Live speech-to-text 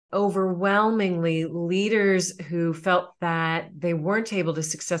overwhelmingly leaders who felt that they weren't able to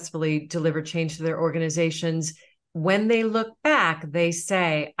successfully deliver change to their organizations, when they look back, they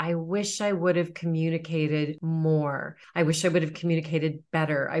say, I wish I would have communicated more. I wish I would have communicated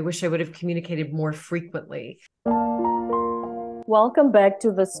better. I wish I would have communicated more frequently. Welcome back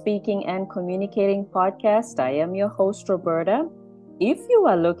to the Speaking and Communicating podcast. I am your host, Roberta. If you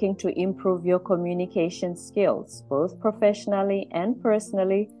are looking to improve your communication skills, both professionally and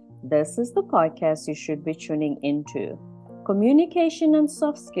personally, this is the podcast you should be tuning into. Communication and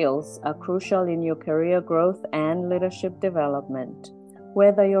soft skills are crucial in your career growth and leadership development.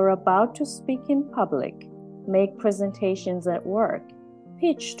 Whether you're about to speak in public, make presentations at work,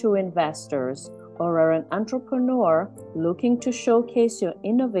 pitch to investors, or are an entrepreneur looking to showcase your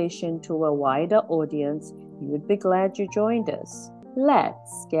innovation to a wider audience, you'd be glad you joined us.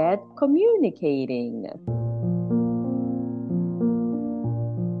 Let's get communicating.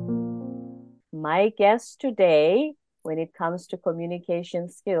 My guest today, when it comes to communication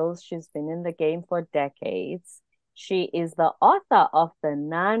skills, she's been in the game for decades. She is the author of The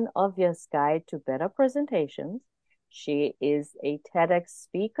Non-Obvious Guide to Better Presentations. She is a TEDx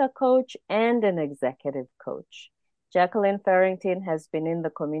speaker coach and an executive coach. Jacqueline Farrington has been in the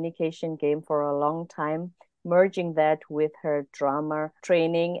communication game for a long time, merging that with her drama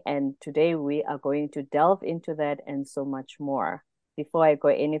training. And today we are going to delve into that and so much more. Before I go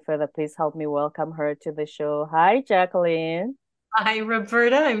any further, please help me welcome her to the show. Hi, Jacqueline. Hi,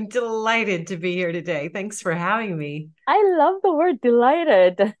 Roberta. I'm delighted to be here today. Thanks for having me. I love the word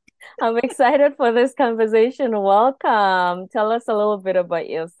delighted. I'm excited for this conversation. Welcome. Tell us a little bit about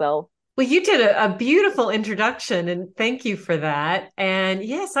yourself. Well, you did a beautiful introduction, and thank you for that. And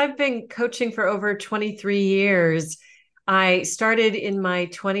yes, I've been coaching for over 23 years. I started in my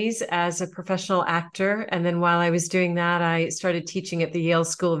 20s as a professional actor. And then while I was doing that, I started teaching at the Yale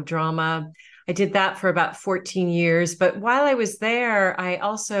School of Drama. I did that for about 14 years. But while I was there, I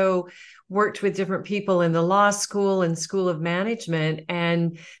also worked with different people in the law school and school of management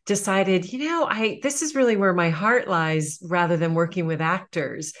and decided, this is really where my heart lies rather than working with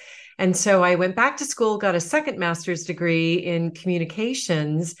actors. And so I went back to school, got a second master's degree in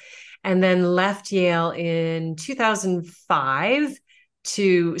communications, and then left Yale in 2005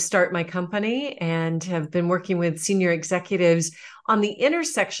 to start my company and have been working with senior executives on the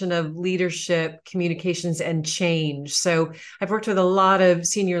intersection of leadership, communications, and change. So I've worked with a lot of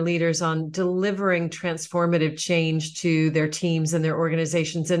senior leaders on delivering transformative change to their teams and their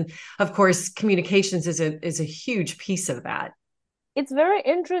organizations. And of course, communications is a huge piece of that. It's very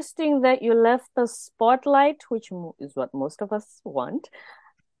interesting that you left the spotlight, which is what most of us want,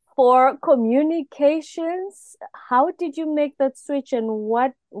 for communications. How did you make that switch and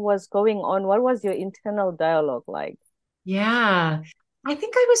what was going on? What was your internal dialogue like? Yeah, I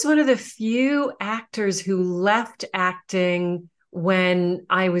think I was one of the few actors who left acting when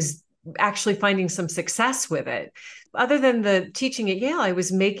I was actually finding some success with it. Other than the teaching at Yale, I was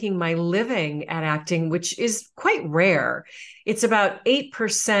making my living at acting, which is quite rare. It's about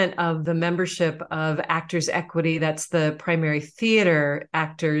 8% of the membership of Actors Equity. That's the primary theater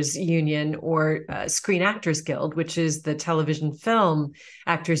actors union, or Screen Actors Guild, which is the television film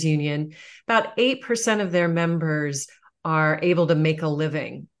actors union. About 8% of their members are able to make a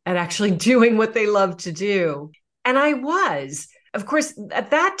living at actually doing what they love to do. And I was. Of course,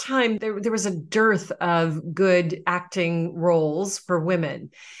 at that time, there was a dearth of good acting roles for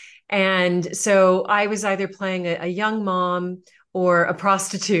women. And so I was either playing a young mom or a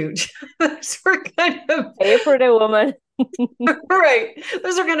prostitute. Those were kind of... Hey, pretty woman. Right.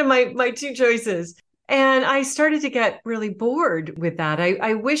 Those are kind of my two choices. And I started to get really bored with that.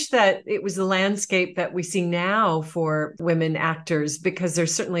 I wish that it was the landscape that we see now for women actors, because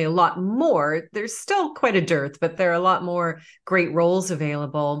there's certainly a lot more. There's still quite a dearth, but there are a lot more great roles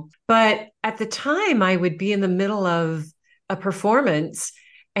available. But at the time, I would be in the middle of a performance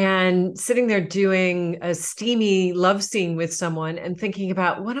and sitting there doing a steamy love scene with someone and thinking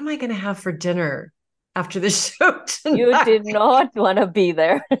about, what am I going to have for dinner after the show tonight? You did not want to be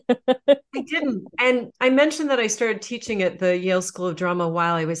there. I didn't. And I mentioned that I started teaching at the Yale School of Drama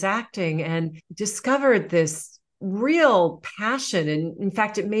while I was acting and discovered this real passion. And in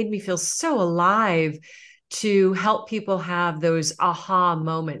fact, it made me feel so alive to help people have those aha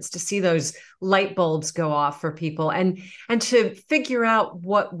moments, to see those light bulbs go off for people, and to figure out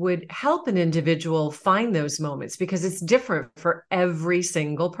what would help an individual find those moments, because it's different for every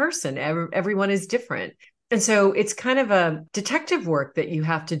single person. Everyone is different. And so it's kind of a detective work that you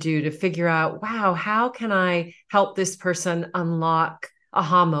have to do to figure out, wow, how can I help this person unlock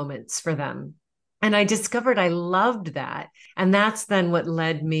aha moments for them? And I discovered I loved that. And that's then what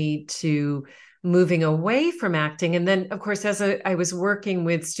led me to moving away from acting. And then, of course, as I was working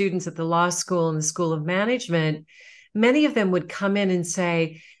with students at the law school and the School of Management, many of them would come in and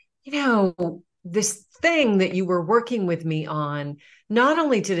say, this thing that you were working with me on, not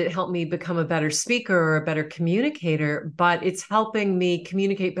only did it help me become a better speaker or a better communicator, but it's helping me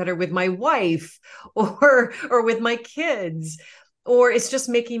communicate better with my wife or with my kids, or it's just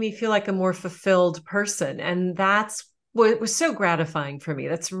making me feel like a more fulfilled person. And that's what was so gratifying for me.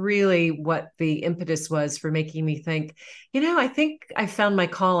 That's really what the impetus was for making me think, I think I found my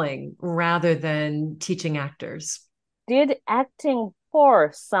calling rather than teaching actors. Did acting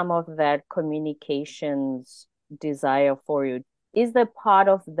pour some of that communications desire for you? Is there part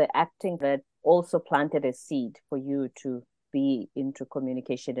of the acting that also planted a seed for you to be into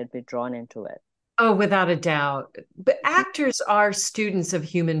communication and be drawn into it? Oh, without a doubt. But actors are students of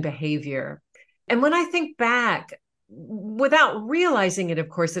human behavior. And when I think back, without realizing it, of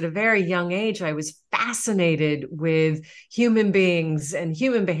course, at a very young age, I was fascinated with human beings and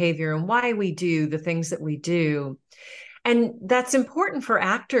human behavior and why we do the things that we do. And that's important for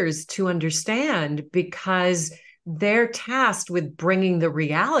actors to understand because they're tasked with bringing the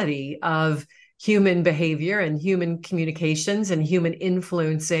reality of human behavior and human communications and human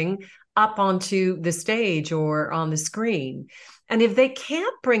influencing up onto the stage or on the screen. And if they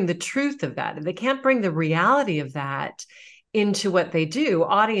can't bring the truth of that, if they can't bring the reality of that into what they do,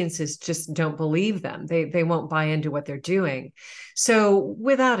 audiences just don't believe them. They won't buy into what they're doing. So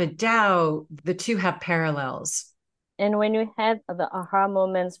without a doubt, the two have parallels. And when you had the aha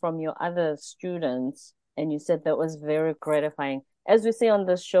moments from your other students, and you said that was very gratifying, as we say on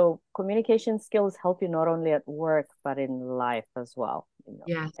this show, communication skills help you not only at work, but in life as well,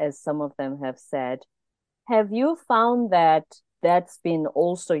 Yeah. as some of them have said. Have you found that that's been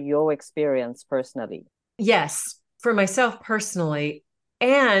also your experience personally? Yes, for myself personally.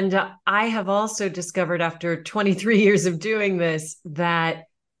 And I have also discovered after 23 years of doing this that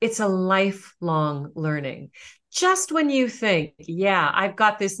it's a lifelong learning. Just when you think, yeah, I've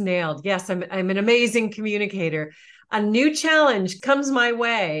got this nailed. Yes, I'm an amazing communicator. A new challenge comes my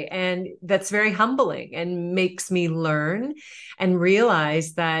way, and that's very humbling and makes me learn and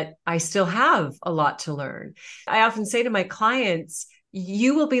realize that I still have a lot to learn. I often say to my clients,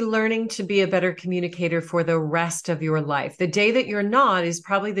 you will be learning to be a better communicator for the rest of your life. The day that you're not is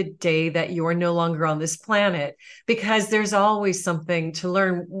probably the day that you're no longer on this planet, because there's always something to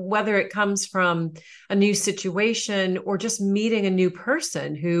learn, whether it comes from a new situation or just meeting a new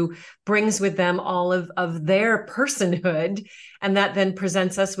person who brings with them all of their personhood. And that then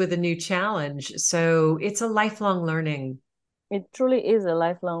presents us with a new challenge. So it's a lifelong learning. It truly is a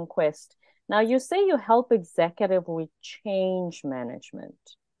lifelong quest. Now, you say you help executive with change management.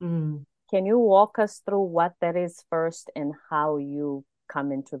 Mm. Can you walk us through what that is first and how you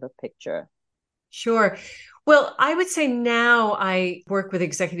come into the picture? Sure. Well, I would say now I work with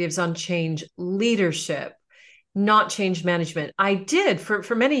executives on change leadership, not change management. I did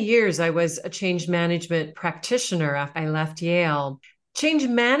for many years. I was a change management practitioner after I left Yale. Change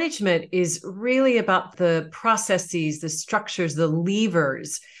management is really about the processes, the structures, the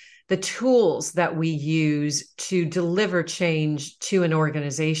levers, the tools that we use to deliver change to an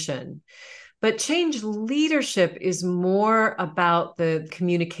organization. But change leadership is more about the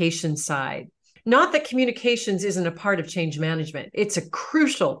communication side. Not that communications isn't a part of change management, it's a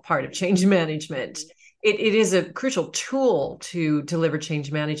crucial part of change management. It is a crucial tool to deliver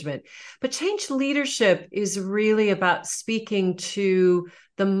change management. But change leadership is really about speaking to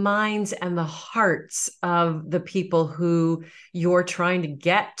the minds and the hearts of the people who you're trying to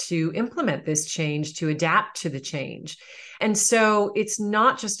get to implement this change, to adapt to the change. And so it's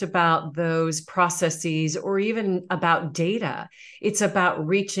not just about those processes or even about data. It's about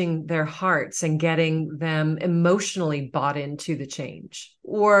reaching their hearts and getting them emotionally bought into the change,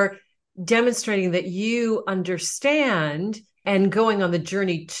 or demonstrating that you understand and going on the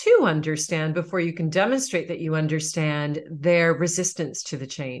journey to understand before you can demonstrate that you understand their resistance to the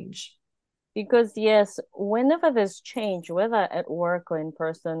change. Because, yes, whenever there's change, whether at work or in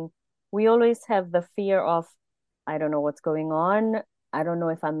person, we always have the fear of, I don't know what's going on. I don't know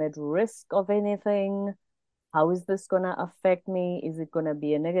if I'm at risk of anything. How is this going to affect me? Is it going to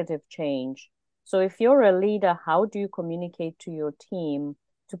be a negative change? So, if you're a leader, how do you communicate to your team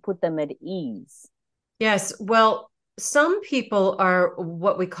to put them at ease? Yes. Well, some people are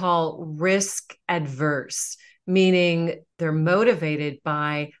what we call risk adverse, meaning they're motivated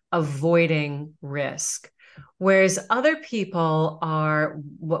by avoiding risk. Whereas other people are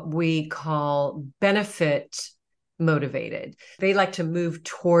what we call benefit motivated. They like to move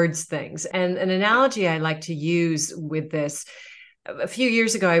towards things. And an analogy I like to use with this, a few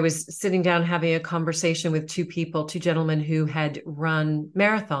years ago, I was sitting down having a conversation with two people, two gentlemen who had run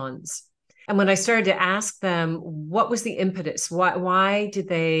marathons. And when I started to ask them, what was the impetus? Why did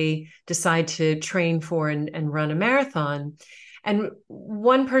they decide to train for and run a marathon? And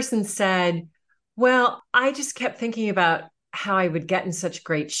one person said, well, I just kept thinking about how I would get in such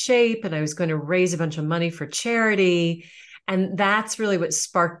great shape and I was going to raise a bunch of money for charity. And that's really what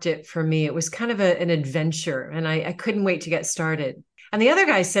sparked it for me. It was kind of an adventure, and I couldn't wait to get started. And the other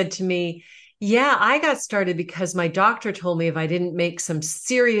guy said to me, yeah, I got started because my doctor told me if I didn't make some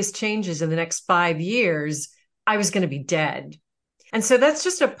serious changes in the next 5 years, I was going to be dead. And so that's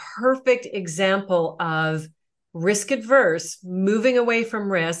just a perfect example of risk adverse, moving away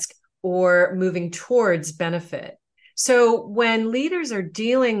from risk or moving towards benefit. So when leaders are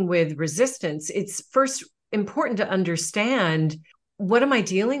dealing with resistance, it's first important to understand, what am I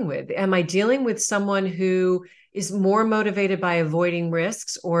dealing with? Am I dealing with someone who is more motivated by avoiding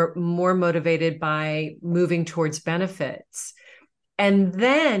risks or more motivated by moving towards benefits? And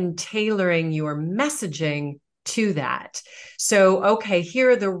then tailoring your messaging to that. So, okay,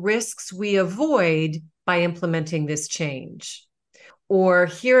 here are the risks we avoid by implementing this change. Or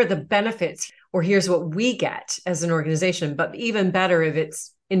here are the benefits, or here's what we get as an organization. But even better, if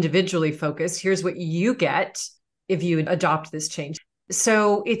it's individually focused, here's what you get if you adopt this change.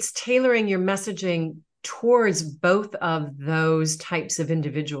 So it's tailoring your messaging towards both of those types of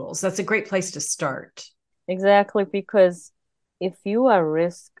individuals. That's a great place to start. Exactly, because if you are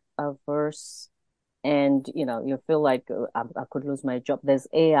risk averse and you feel like I could lose my job, there's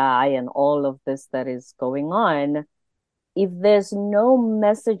AI and all of this that is going on. If there's no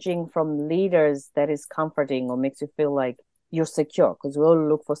messaging from leaders that is comforting or makes you feel like you're secure, because we all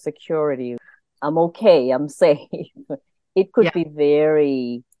look for security. I'm okay, I'm safe. It could be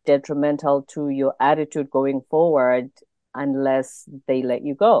very detrimental to your attitude going forward unless they let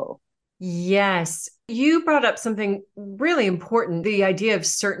you go. Yes. You brought up something really important, the idea of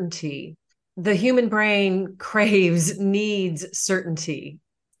certainty. The human brain craves, needs certainty.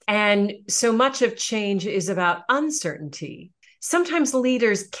 And so much of change is about uncertainty. Sometimes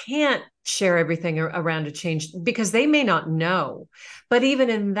leaders can't share everything around a change because they may not know. But even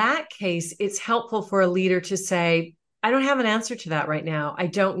in that case, it's helpful for a leader to say, I don't have an answer to that right now. I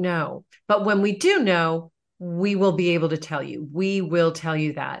don't know. But when we do know, we will be able to tell you. We will tell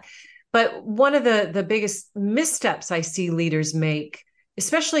you that. But one of the biggest missteps I see leaders make,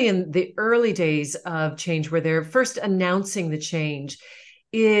 especially in the early days of change, where they're first announcing the change,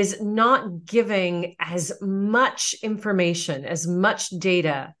 is not giving as much information, as much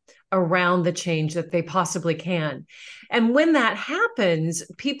data around the change that they possibly can. And when that happens,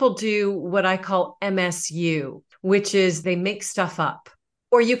 people do what I call MSU, which is they make stuff up.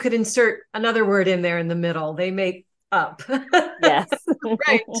 Or you could insert another word in there in the middle. They make up. Yes.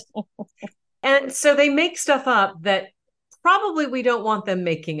 Right. And so they make stuff up that probably we don't want them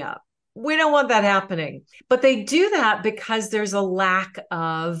making up. We don't want that happening. But they do that because there's a lack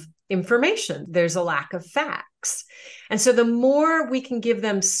of information, there's a lack of facts. And so the more we can give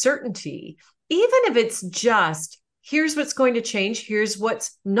them certainty, even if it's just, here's what's going to change, here's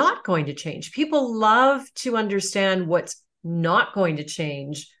what's not going to change. People love to understand what's not going to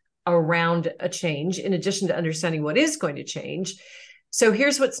change around a change, in addition to understanding what is going to change. So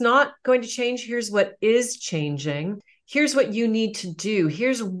here's what's not going to change. Here's what is changing. Here's what you need to do.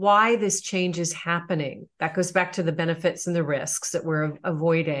 Here's why this change is happening. That goes back to the benefits and the risks that we're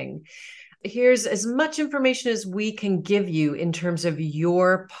avoiding. Here's as much information as we can give you in terms of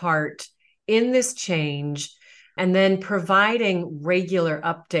your part in this change, and then providing regular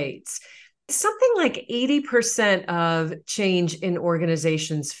updates. Something like 80% of change in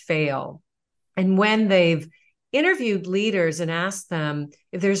organizations fail. And when they've interviewed leaders and asked them,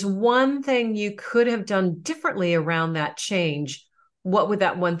 if there's one thing you could have done differently around that change, what would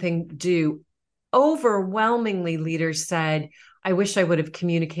that one thing do? Overwhelmingly, leaders said, I wish I would have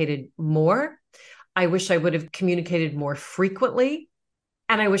communicated more. I wish I would have communicated more frequently.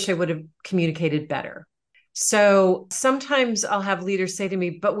 And I wish I would have communicated better. So sometimes I'll have leaders say to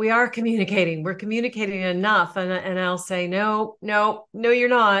me, but we are communicating. We're communicating enough. And I'll say, no, you're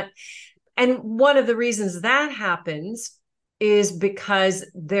not. And one of the reasons that happens is because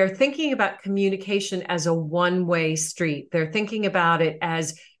they're thinking about communication as a one-way street. They're thinking about it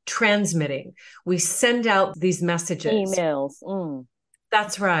as transmitting. We send out these messages. Emails.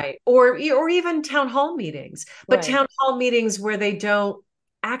 That's right. Or even town hall meetings. But Right. Town hall meetings where they don't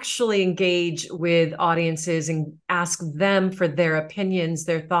actually engage with audiences and ask them for their opinions,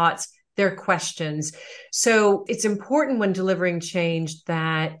 their thoughts, their questions. So it's important when delivering change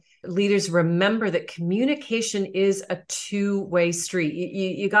that leaders remember that communication is a two-way street.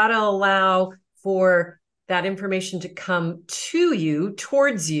 You got to allow for that information to come to you,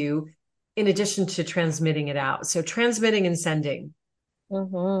 towards you, in addition to transmitting it out. So transmitting and sending.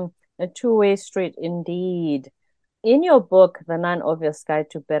 A two-way street indeed. In your book, The Non-Obvious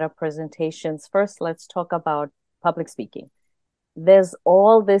Guide to Better Presentations, first let's talk about public speaking. There's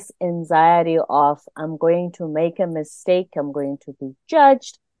all this anxiety of, I'm going to make a mistake, I'm going to be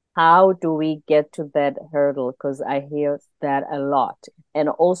judged. How do we get to that hurdle? Because I hear that a lot. And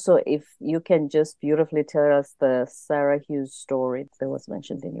also, if you can just beautifully tell us the Sarah Hughes story that was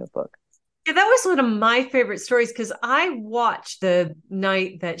mentioned in your book. Yeah, that was one of my favorite stories because I watched the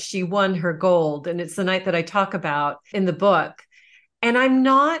night that she won her gold, and it's the night that I talk about in the book. And I'm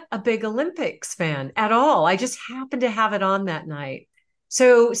not a big Olympics fan at all. I just happened to have it on that night.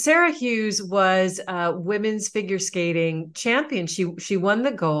 So Sarah Hughes was a women's figure skating champion. She won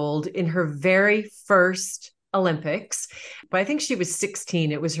the gold in her very first Olympics, but I think she was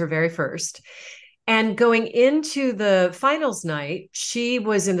 16. It was her very first. And going into the finals night, she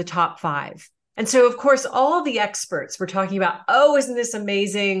was in the top 5. And so, of course, all the experts were talking about, oh, isn't this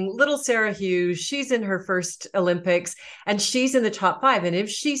amazing? Little Sarah Hughes, she's in her first Olympics and she's in the top 5. And if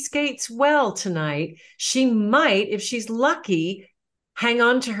she skates well tonight, she might, if she's lucky, hang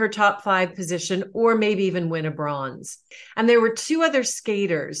on to her top 5 position or maybe even win a bronze. And there were 2 other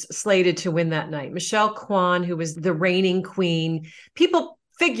skaters slated to win that night. Michelle Kwan, who was the reigning queen. People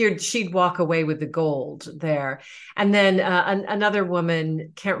figured she'd walk away with the gold there. And then another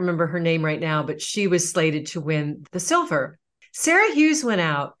woman, can't remember her name right now, but she was slated to win the silver. Sarah Hughes went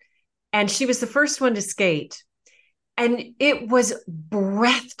out and she was the first one to skate. And it was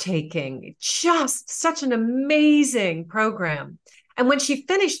breathtaking, just such an amazing program. And when she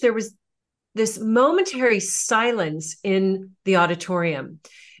finished, there was this momentary silence in the auditorium.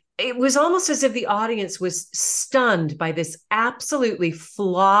 It was almost as if the audience was stunned by this absolutely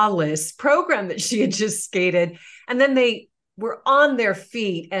flawless program that she had just skated. And then they were on their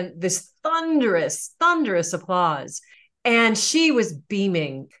feet and this thunderous, thunderous applause. And she was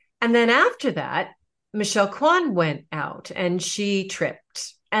beaming. And then after that, Michelle Kwan went out and she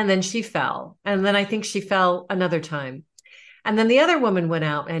tripped and then she fell. And then I think she fell another time. And then the other woman went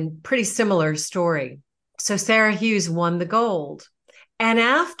out and pretty similar story. So Sarah Hughes won the gold. And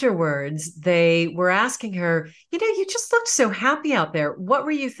afterwards, they were asking her, you just looked so happy out there. What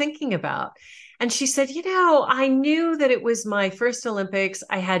were you thinking about? And she said, I knew that it was my first Olympics.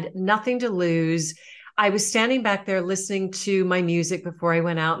 I had nothing to lose. I was standing back there listening to my music before I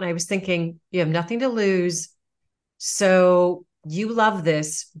went out. And I was thinking, you have nothing to lose. So you love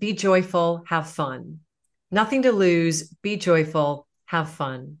this. Be joyful, have fun. Nothing to lose. Be joyful, have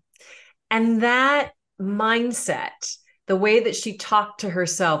fun. And that mindset, the way that she talked to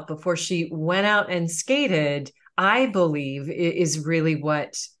herself before she went out and skated, I believe is really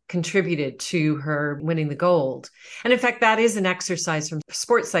what contributed to her winning the gold. And in fact, that is an exercise from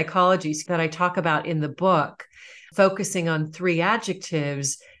sports psychology that I talk about in the book, focusing on 3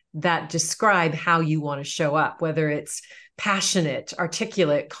 adjectives that describe how you want to show up, whether it's passionate,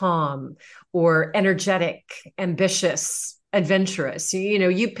 articulate, calm, or energetic, ambitious, adventurous.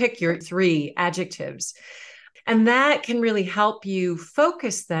 You pick your 3 adjectives. And that can really help you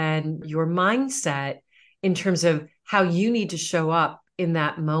focus then your mindset in terms of how you need to show up in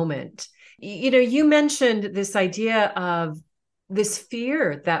that moment. You mentioned this idea of this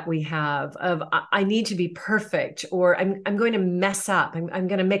fear that we have of I need to be perfect, or I'm going to mess up. I'm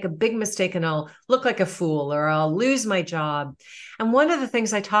going to make a big mistake and I'll look like a fool or I'll lose my job. And one of the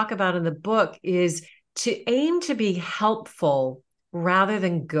things I talk about in the book is to aim to be helpful rather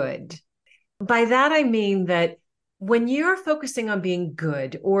than good. By that, I mean that when you're focusing on being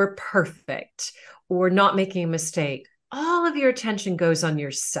good or perfect or not making a mistake, all of your attention goes on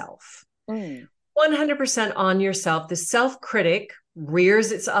yourself. 100% on yourself. The self-critic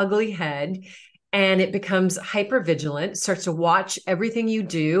rears its ugly head and it becomes hypervigilant, starts to watch everything you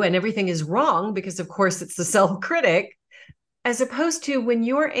do, and everything is wrong because, of course, it's the self-critic. As opposed to when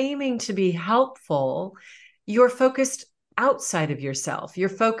you're aiming to be helpful, you're focused outside of yourself. You're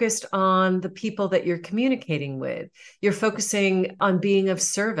focused on the people that you're communicating with. You're focusing on being of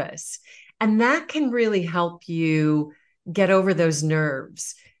service. And that can really help you get over those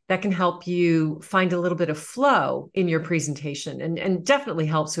nerves. That can help you find a little bit of flow in your presentation and definitely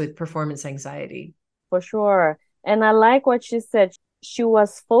helps with performance anxiety. For sure. And I like what she said. She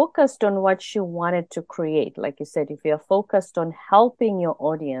was focused on what she wanted to create. Like you said, if you're focused on helping your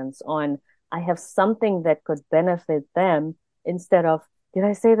audience, on I have something that could benefit them, instead of did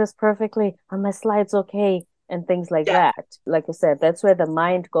I say this perfectly? Are my slides okay? And things like Yeah. that. Like I said, that's where the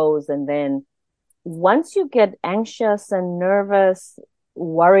mind goes. And then once you get anxious and nervous,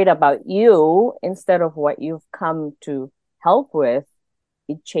 worried about you instead of what you've come to help with,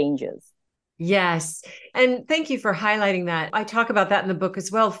 it changes. Yes. And thank you for highlighting that. I talk about that in the book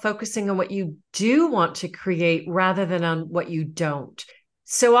as well, focusing on what you do want to create rather than on what you don't.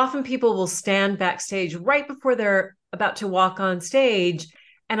 So often people will stand backstage right before they're about to walk on stage.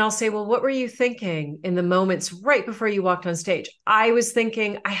 And I'll say, well, what were you thinking in the moments right before you walked on stage? I was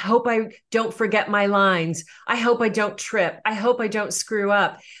thinking, I hope I don't forget my lines. I hope I don't trip. I hope I don't screw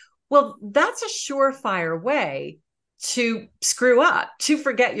up. Well, that's a surefire way to screw up, to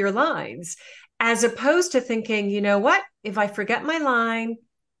forget your lines, as opposed to thinking, you know what? If I forget my line,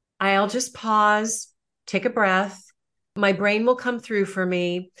 I'll just pause, take a breath. My brain will come through for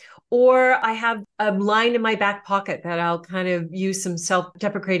me. Or I have a line in my back pocket that I'll kind of use some self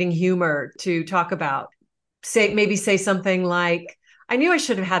deprecating humor to talk about. Maybe say something like, I knew I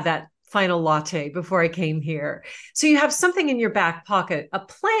should have had that final latte before I came here. So you have something in your back pocket, a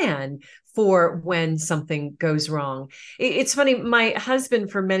plan for when something goes wrong. It's funny. My husband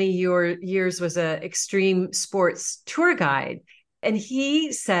for many years was an extreme sports tour guide. And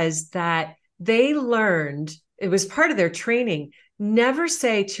he says that they learned, it was part of their training, never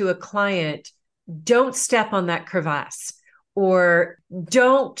say to a client, don't step on that crevasse or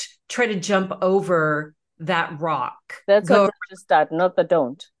don't try to jump over that rock. That's what Go registered, not the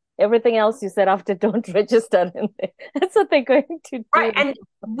don't. Everything else you said after don't register in there. That's what they're going to right. do. And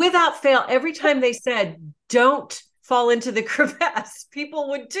without fail, every time they said, don't fall into the crevasse, people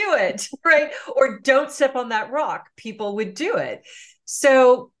would do it, right? Or don't step on that rock, people would do it.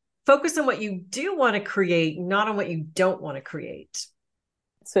 So focus on what you do want to create, not on what you don't want to create.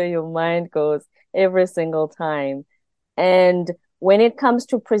 So your mind goes every single time. And when it comes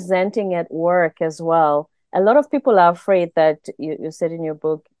to presenting at work as well, a lot of people are afraid that you said in your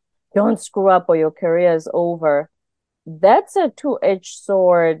book, don't screw up or your career is over. That's a two-edged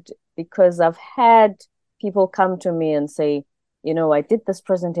sword because I've had people come to me and say, I did this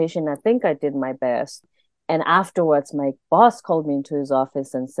presentation. I think I did my best. And afterwards, my boss called me into his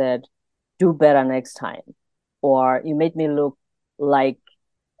office and said, do better next time. Or you made me look like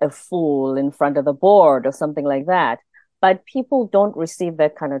a fool in front of the board or something like that. But people don't receive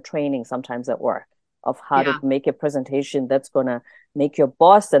that kind of training sometimes at work of how to Yeah. make a presentation that's going to make your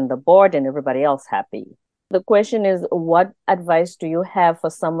boss and the board and everybody else happy. The question is, what advice do you have for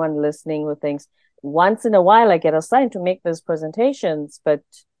someone listening who thinks, once in a while I get assigned to make these presentations, but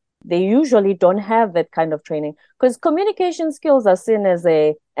they usually don't have that kind of training because communication skills are seen as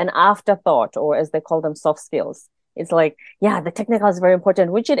an afterthought, or as they call them, soft skills. It's like, yeah, the technical is very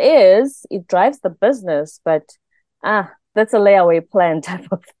important, which it is. It drives the business, but that's a layaway plan type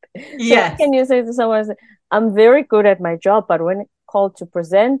of thing. So what Yes. can you say to someone? I'm very good at my job, but when called to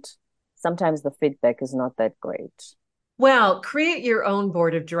present, sometimes the feedback is not that great. Well, create your own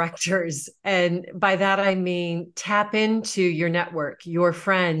board of directors. And by that, I mean tap into your network, your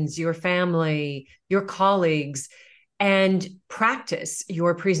friends, your family, your colleagues, and practice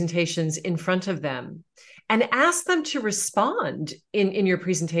your presentations in front of them. And ask them to respond in your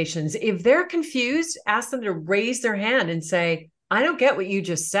presentations. If they're confused, ask them to raise their hand and say, I don't get what you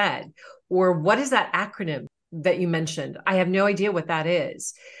just said. Or what is that acronym that you mentioned? I have no idea what that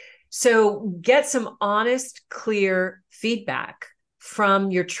is. So get some honest, clear feedback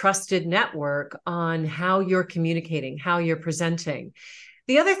from your trusted network on how you're communicating, how you're presenting.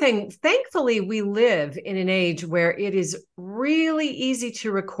 The other thing, thankfully, we live in an age where it is really easy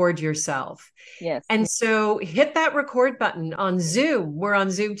to record yourself. Yes. And so hit that record button on Zoom. We're on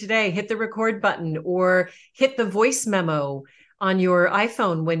Zoom today. Hit the record button or hit the voice memo on your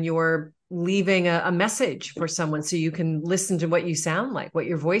iPhone when you're leaving a message for someone so you can listen to what you sound like, what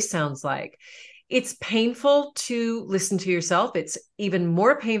your voice sounds like. It's painful to listen to yourself. It's even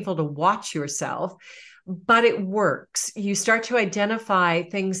more painful to watch yourself, but it works. You start to identify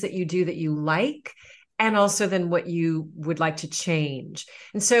things that you do that you like and also then what you would like to change.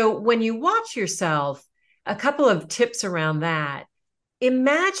 And so when you watch yourself, a couple of tips around that.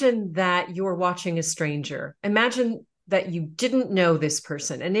 Imagine that you're watching a stranger. Imagine that you didn't know this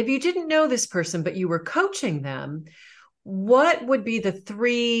person. And if you didn't know this person, but you were coaching them, what would be the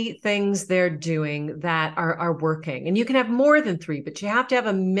three things they're doing that are working? And you can have more than three, but you have to have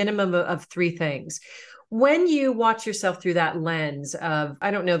a minimum of three things. When you watch yourself through that lens of,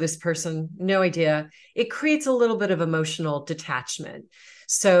 I don't know this person, no idea, it creates a little bit of emotional detachment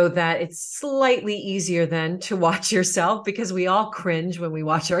so that it's slightly easier then to watch yourself because we all cringe when we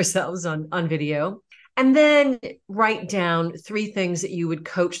watch ourselves on video. And then write down 3 things that you would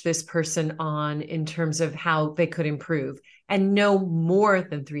coach this person on in terms of how they could improve, and no more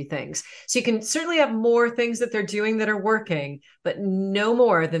than 3 things. So you can certainly have more things that they're doing that are working, but no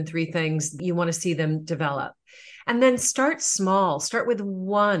more than 3 things you want to see them develop. And then start small, start with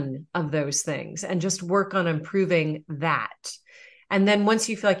one of those things and just work on improving that. And then once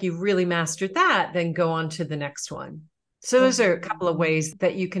you feel like you've really mastered that, then go on to the next one. So those are a couple of ways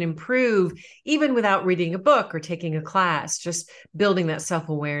that you can improve even without reading a book or taking a class, just building that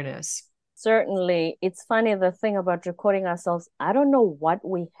self-awareness. Certainly. It's funny, the thing about recording ourselves, I don't know what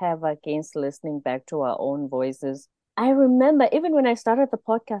we have against listening back to our own voices. I remember even when I started the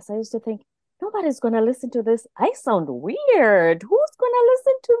podcast, I used to think, nobody's going to listen to this. I sound weird. Who's going to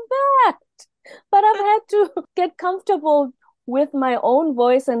listen to that? But I've had to get comfortable with my own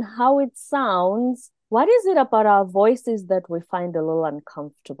voice and how it sounds. What is it about our voices that we find a little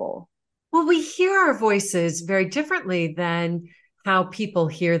uncomfortable? Well, we hear our voices very differently than how people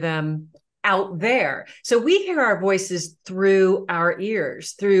hear them out there. So we hear our voices through our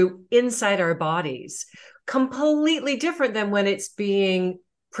ears, through inside our bodies, completely different than when it's being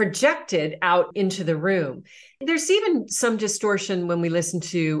projected out into the room. There's even some distortion when we listen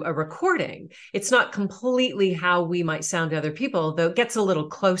to a recording. It's not completely how we might sound to other people, though it gets a little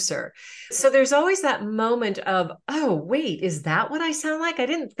closer. So there's always that moment of, oh, wait, is that what I sound like? I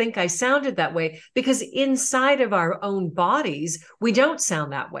didn't think I sounded that way, because inside of our own bodies, we don't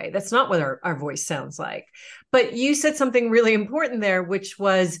sound that way. That's not what our voice sounds like. But you said something really important there, which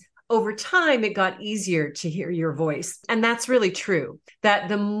was, over time, it got easier to hear your voice. And that's really true, that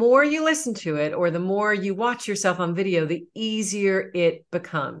the more you listen to it or the more you watch yourself on video, the easier it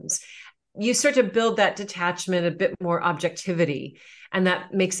becomes. You start to build that detachment, a bit more objectivity, and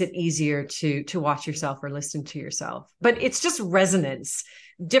that makes it easier to watch yourself or listen to yourself. But it's just resonance,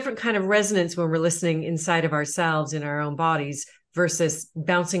 different kind of resonance when we're listening inside of ourselves in our own bodies versus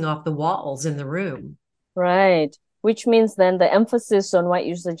bouncing off the walls in the room. Right. Which means then the emphasis on what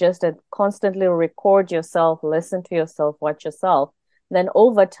you suggested, constantly record yourself, listen to yourself, watch yourself. Then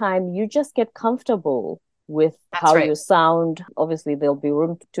over time, you just get comfortable with That's how right. you sound. Obviously, there'll be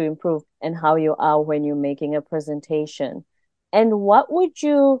room to improve, and how you are when you're making a presentation. And what would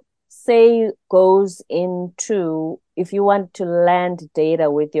you say goes into, if you want to land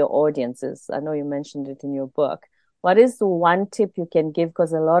data with your audiences? I know you mentioned it in your book. What is the one tip you can give?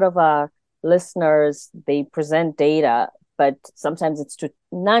 Because a lot of our listeners, they present data, but sometimes it's to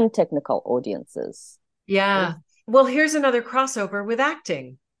non-technical audiences. Yeah. Well, here's another crossover with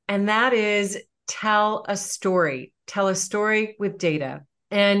acting, and that is tell a story. Tell a story with data.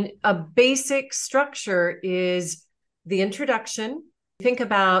 And a basic structure is the introduction. Think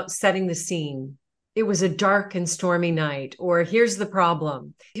about setting the scene. It was a dark and stormy night, or here's the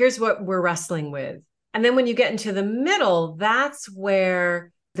problem. Here's what we're wrestling with. And then when you get into the middle, that's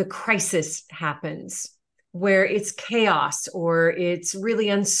where the crisis happens, where it's chaos or it's really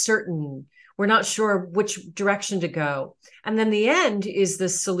uncertain. We're not sure which direction to go. And then the end is the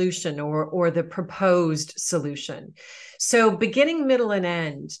solution or the proposed solution. So beginning, middle, and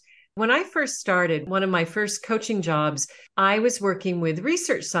end. When I first started, one of my first coaching jobs, I was working with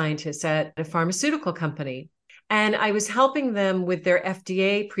research scientists at a pharmaceutical company. And I was helping them with their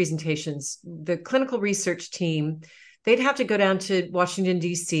FDA presentations. The clinical research team, they'd have to go down to Washington,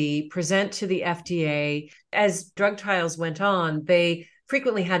 D.C., present to the FDA. As drug trials went on, they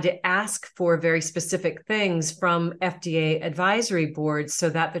frequently had to ask for very specific things from FDA advisory boards so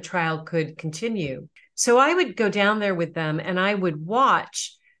that the trial could continue. So I would go down there with them and I would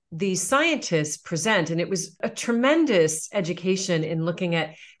watch these scientists present. And it was a tremendous education in looking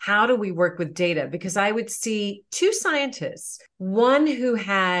at how do we work with data, because I would see 2 scientists, one who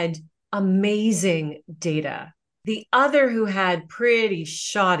had amazing data, the other who had pretty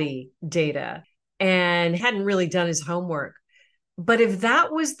shoddy data and hadn't really done his homework. But if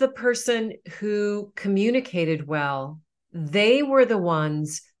that was the person who communicated well, they were the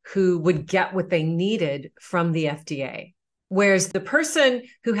ones who would get what they needed from the FDA. Whereas the person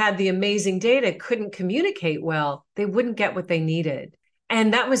who had the amazing data couldn't communicate well, they wouldn't get what they needed.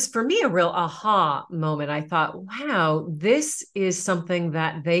 And that was for me a real aha moment. I thought, wow, this is something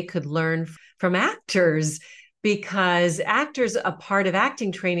that they could learn from actors, because actors, a part of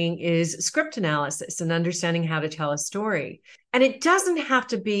acting training is script analysis and understanding how to tell a story. And it doesn't have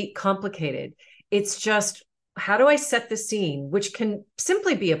to be complicated. It's just, how do I set the scene, which can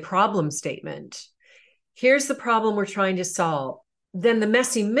simply be a problem statement. Here's the problem we're trying to solve. Then the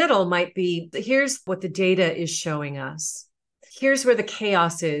messy middle might be, here's what the data is showing us. Here's where the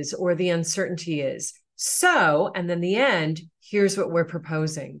chaos is or the uncertainty is. So, and then the end, here's what we're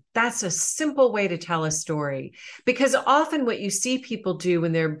proposing. That's a simple way to tell a story, because often what you see people do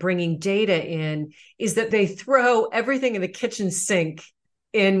when they're bringing data in is that they throw everything in the kitchen sink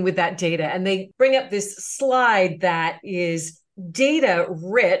in with that data, and they bring up this slide that is data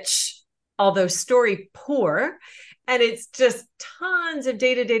rich, although story poor. And it's just tons of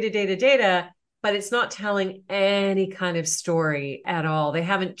data, but it's not telling any kind of story at all. They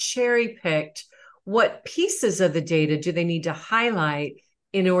haven't cherry picked what pieces of the data do they need to highlight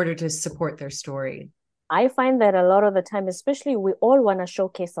in order to support their story. I find that a lot of the time, especially, we all want to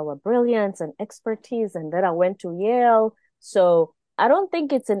showcase our brilliance and expertise, and that I went to Yale. So I don't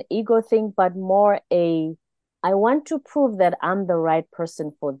think it's an ego thing, but more I want to prove that I'm the right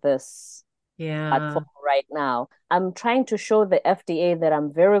person for this platform right now. I'm trying to show the FDA that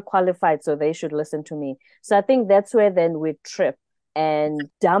I'm very qualified, so they should listen to me. So I think that's where then we trip and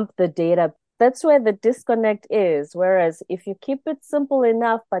dump the data. That's where the disconnect is. Whereas if you keep it simple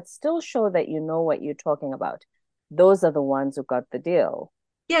enough, but still show that you know what you're talking about, those are the ones who got the deal.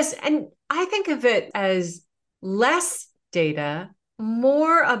 Yes. And I think of it as less data,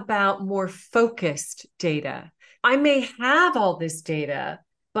 more about more focused data. I may have all this data,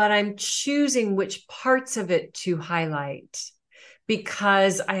 but I'm choosing which parts of it to highlight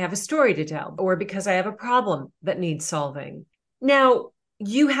because I have a story to tell or because I have a problem that needs solving. Now,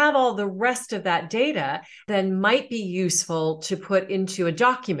 you have all the rest of that data, then might be useful to put into a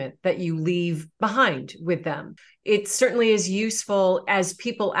document that you leave behind with them. It certainly is useful as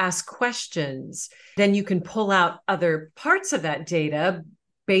people ask questions, then you can pull out other parts of that data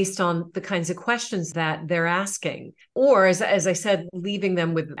based on the kinds of questions that they're asking. Or as I said, leaving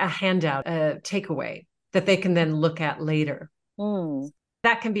them with a handout, a takeaway that they can then look at later.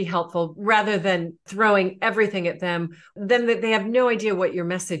 That can be helpful rather than throwing everything at them. Then they have no idea what your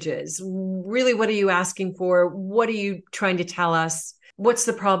message is. Really, what are you asking for? What are you trying to tell us? What's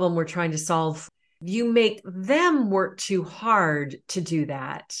the problem we're trying to solve? You make them work too hard to do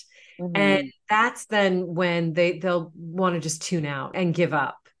that. And that's then when they'll want to just tune out and give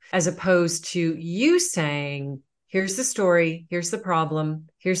up, as opposed to you saying, here's the story, here's the problem,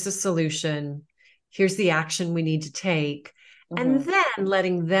 here's the solution, here's the action we need to take. And then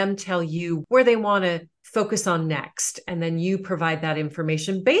letting them tell you where they want to focus on next. And then you provide that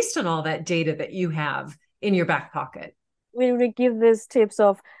information based on all that data that you have in your back pocket. We give these tips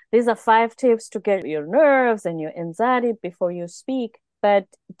of, these are 5 tips to get your nerves and your anxiety before you speak. But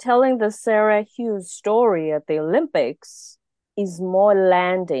telling the Sarah Hughes story at the Olympics is more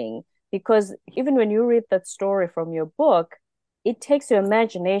landing, because even when you read that story from your book, it takes your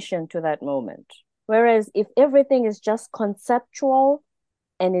imagination to that moment. Whereas if everything is just conceptual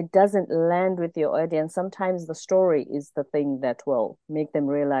and it doesn't land with your audience, sometimes the story is the thing that will make them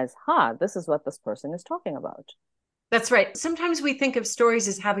realize, this is what this person is talking about. That's right. Sometimes we think of stories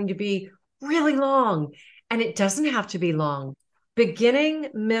as having to be really long, and it doesn't have to be long. Beginning,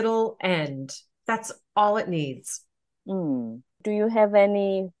 middle, end. That's all it needs. Do you have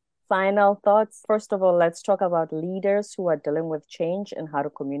any final thoughts? First of all, let's talk about leaders who are dealing with change and how to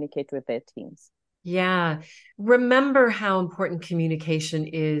communicate with their teams. Yeah. Remember how important communication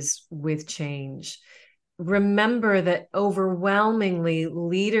is with change. Remember that overwhelmingly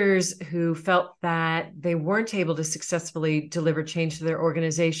leaders who felt that they weren't able to successfully deliver change to their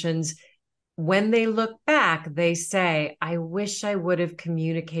organizations, when they look back, they say, I wish I would have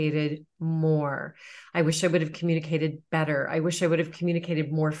communicated more. I wish I would have communicated better. I wish I would have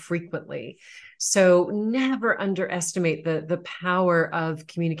communicated more frequently. So never underestimate the power of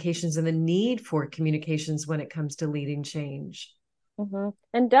communications and the need for communications when it comes to leading change.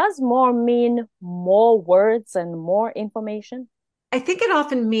 And does more mean more words and more information? I think it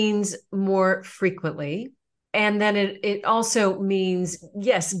often means more frequently. And then it also means,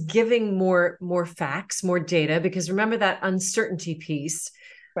 yes, giving more facts, more data, because remember that uncertainty piece.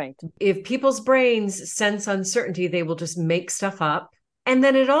 Right. If people's brains sense uncertainty, they will just make stuff up. And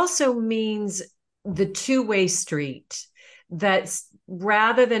then it also means the two-way street, that's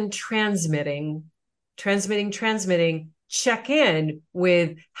rather than transmitting, check in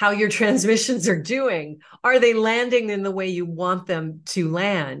with how your transmissions are doing. Are they landing in the way you want them to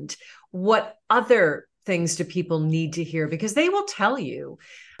land? What other things do people need to hear? Because they will tell you.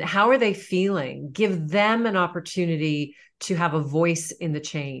 How are they feeling? Give them an opportunity to have a voice in the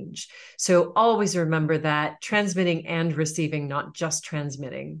change. So always remember that transmitting and receiving, not just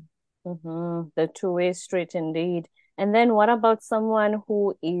transmitting. The two-way street indeed. And then what about someone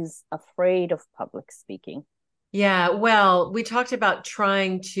who is afraid of public speaking? Yeah, well, we talked about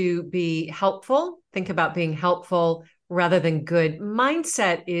trying to be helpful. Think about being helpful rather than good.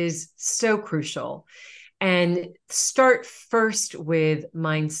 Mindset is so crucial. and start first with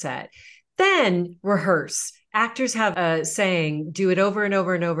mindset. Then rehearse. Actors have a saying, do it over and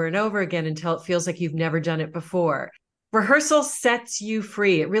over and over and over again until it feels like you've never done it before. Rehearsal sets you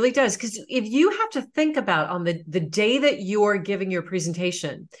free. It really does. Because if you have to think about on the day that you're giving your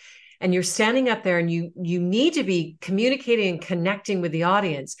presentation and you're standing up there and you need to be communicating and connecting with the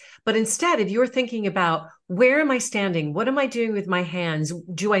audience, but instead, if you're thinking about where am I standing? What am I doing with my hands?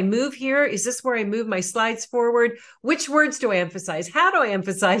 Do I move here? Is this where I move my slides forward? Which words do I emphasize? How do I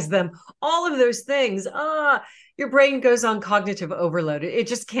emphasize them? All of those things. Your brain goes on cognitive overload. It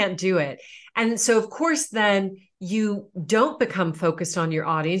just can't do it. And so, of course, then you don't become focused on your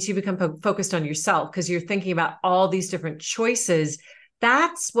audience. You become focused on yourself because you're thinking about all these different choices.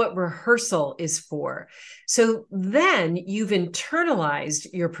 That's what rehearsal is for. So then you've internalized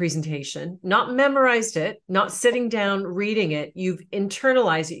your presentation, not memorized it, not sitting down reading it. You've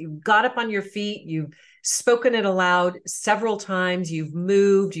internalized it. You've got up on your feet. You've spoken it aloud several times. You've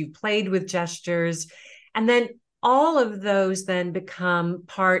moved. You've played with gestures. And then all of those then become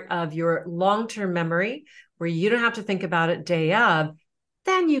part of your long-term memory where you don't have to think about it day of.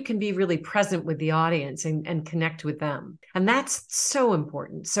 Then you can be really present with the audience and connect with them. And that's so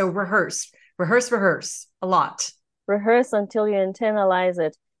important. So rehearse a lot. Rehearse until you internalize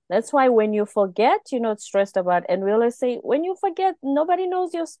it. That's why when you forget, you're not stressed about. And we always say, when you forget, nobody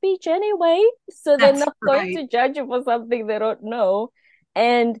knows your speech anyway. So they're not going to judge you for something they don't know.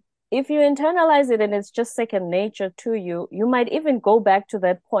 And if you internalize it and it's just second nature to you, you might even go back to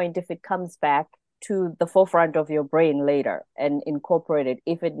that point if it comes back to the forefront of your brain later and incorporate it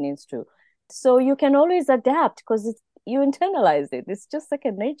if it needs to. So you can always adapt because you internalize it. It's just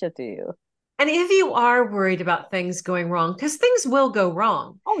second nature to you. And if you are worried about things going wrong, because things will go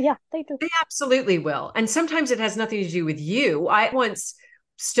wrong. Oh, yeah, they do. They absolutely will. And sometimes it has nothing to do with you. I once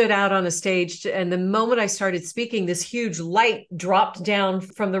stood out on a stage and the moment I started speaking, this huge light dropped down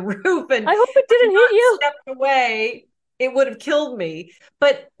from the roof and I hope it didn't hit you. Stepped away. It would have killed me.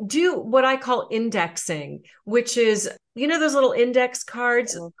 But do what I call indexing, which is, those little index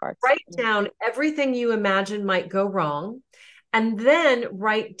cards, write down everything you imagine might go wrong, and then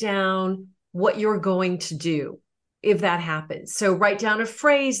write down what you're going to do if that happens. So write down a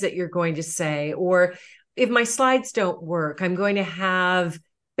phrase that you're going to say, or if my slides don't work, I'm going to have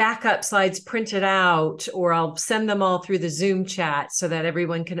backup slides printed out, or I'll send them all through the Zoom chat so that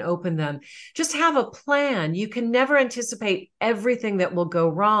everyone can open them. Just have a plan. You can never anticipate everything that will go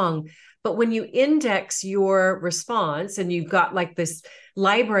wrong. But when you index your response and you've got like this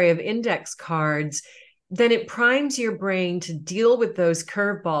library of index cards, then it primes your brain to deal with those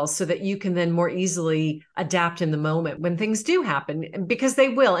curveballs so that you can then more easily adapt in the moment when things do happen, because they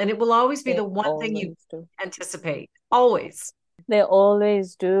will. And it will always be the one thing you anticipate. Always. They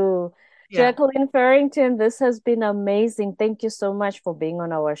always do. Yeah. Jacqueline Farrington, this has been amazing. Thank you so much for being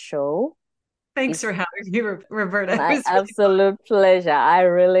on our show. Thanks for having me, Roberta. My absolute pleasure. I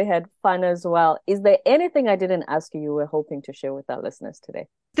really had fun as well. Is there anything I didn't ask you were hoping to share with our listeners today?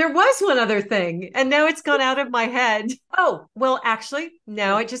 There was one other thing, and now it's gone out of my head. Oh, well, actually,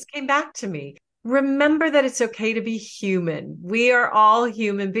 now it just came back to me. Remember that it's okay to be human. We are all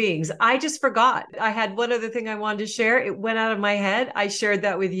human beings. I just forgot. I had one other thing I wanted to share. It went out of my head. I shared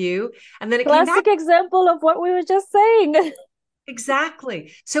that with you. And then it came back. Classic example of what we were just saying.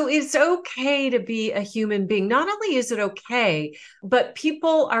 Exactly. So it's okay to be a human being. Not only is it okay, but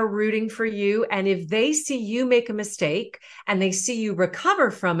people are rooting for you. And if they see you make a mistake and they see you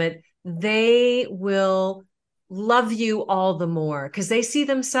recover from it, they will love you all the more because they see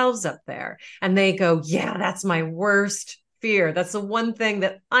themselves up there and they go, yeah, that's my worst fear. That's the one thing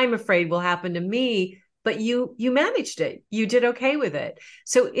that I'm afraid will happen to me. But you managed it. You did okay with it.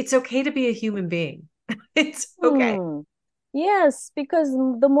 So it's okay to be a human being. It's okay. Yes, because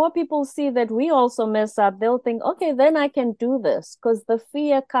the more people see that we also mess up, they'll think, okay, then I can do this. Because the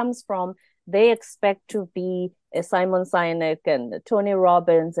fear comes from they expect to be a Simon Sinek and Tony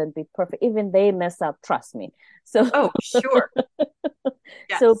Robbins and be perfect. Even they mess up, trust me. So, oh, sure.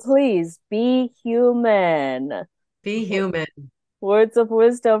 Yes. So please be human. Be human. Words of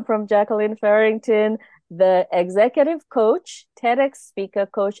wisdom from Jacqueline Farrington, the executive coach, TEDx speaker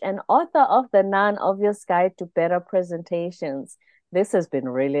coach, and author of The Non-Obvious Guide to Better Presentations. This has been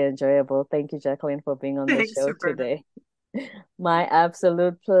really enjoyable. Thank you, Jacqueline, for being on the show today. My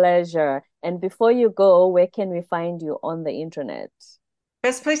absolute pleasure. And before you go, where can we find you on the internet?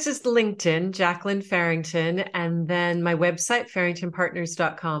 Best place is LinkedIn, Jacqueline Farrington, and then my website,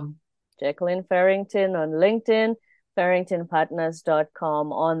 farringtonpartners.com. Jacqueline Farrington on LinkedIn,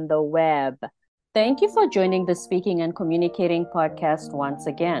 farringtonpartners.com on the web. Thank you for joining the Speaking and Communicating podcast once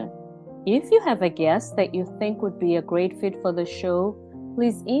again. If you have a guest that you think would be a great fit for the show,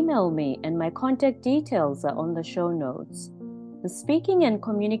 please email me, and my contact details are on the show notes. The Speaking and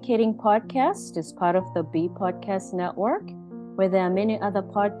Communicating podcast is part of the B Podcast Network, where there are many other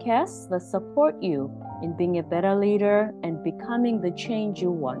podcasts that support you in being a better leader and becoming the change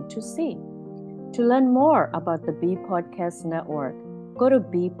you want to see. To learn more about the B Podcast Network, go to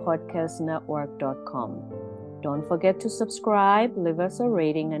bpodcastnetwork.com. Don't forget to subscribe, leave us a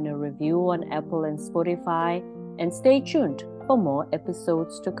rating and a review on Apple and Spotify, and stay tuned for more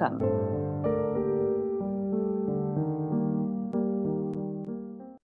episodes to come.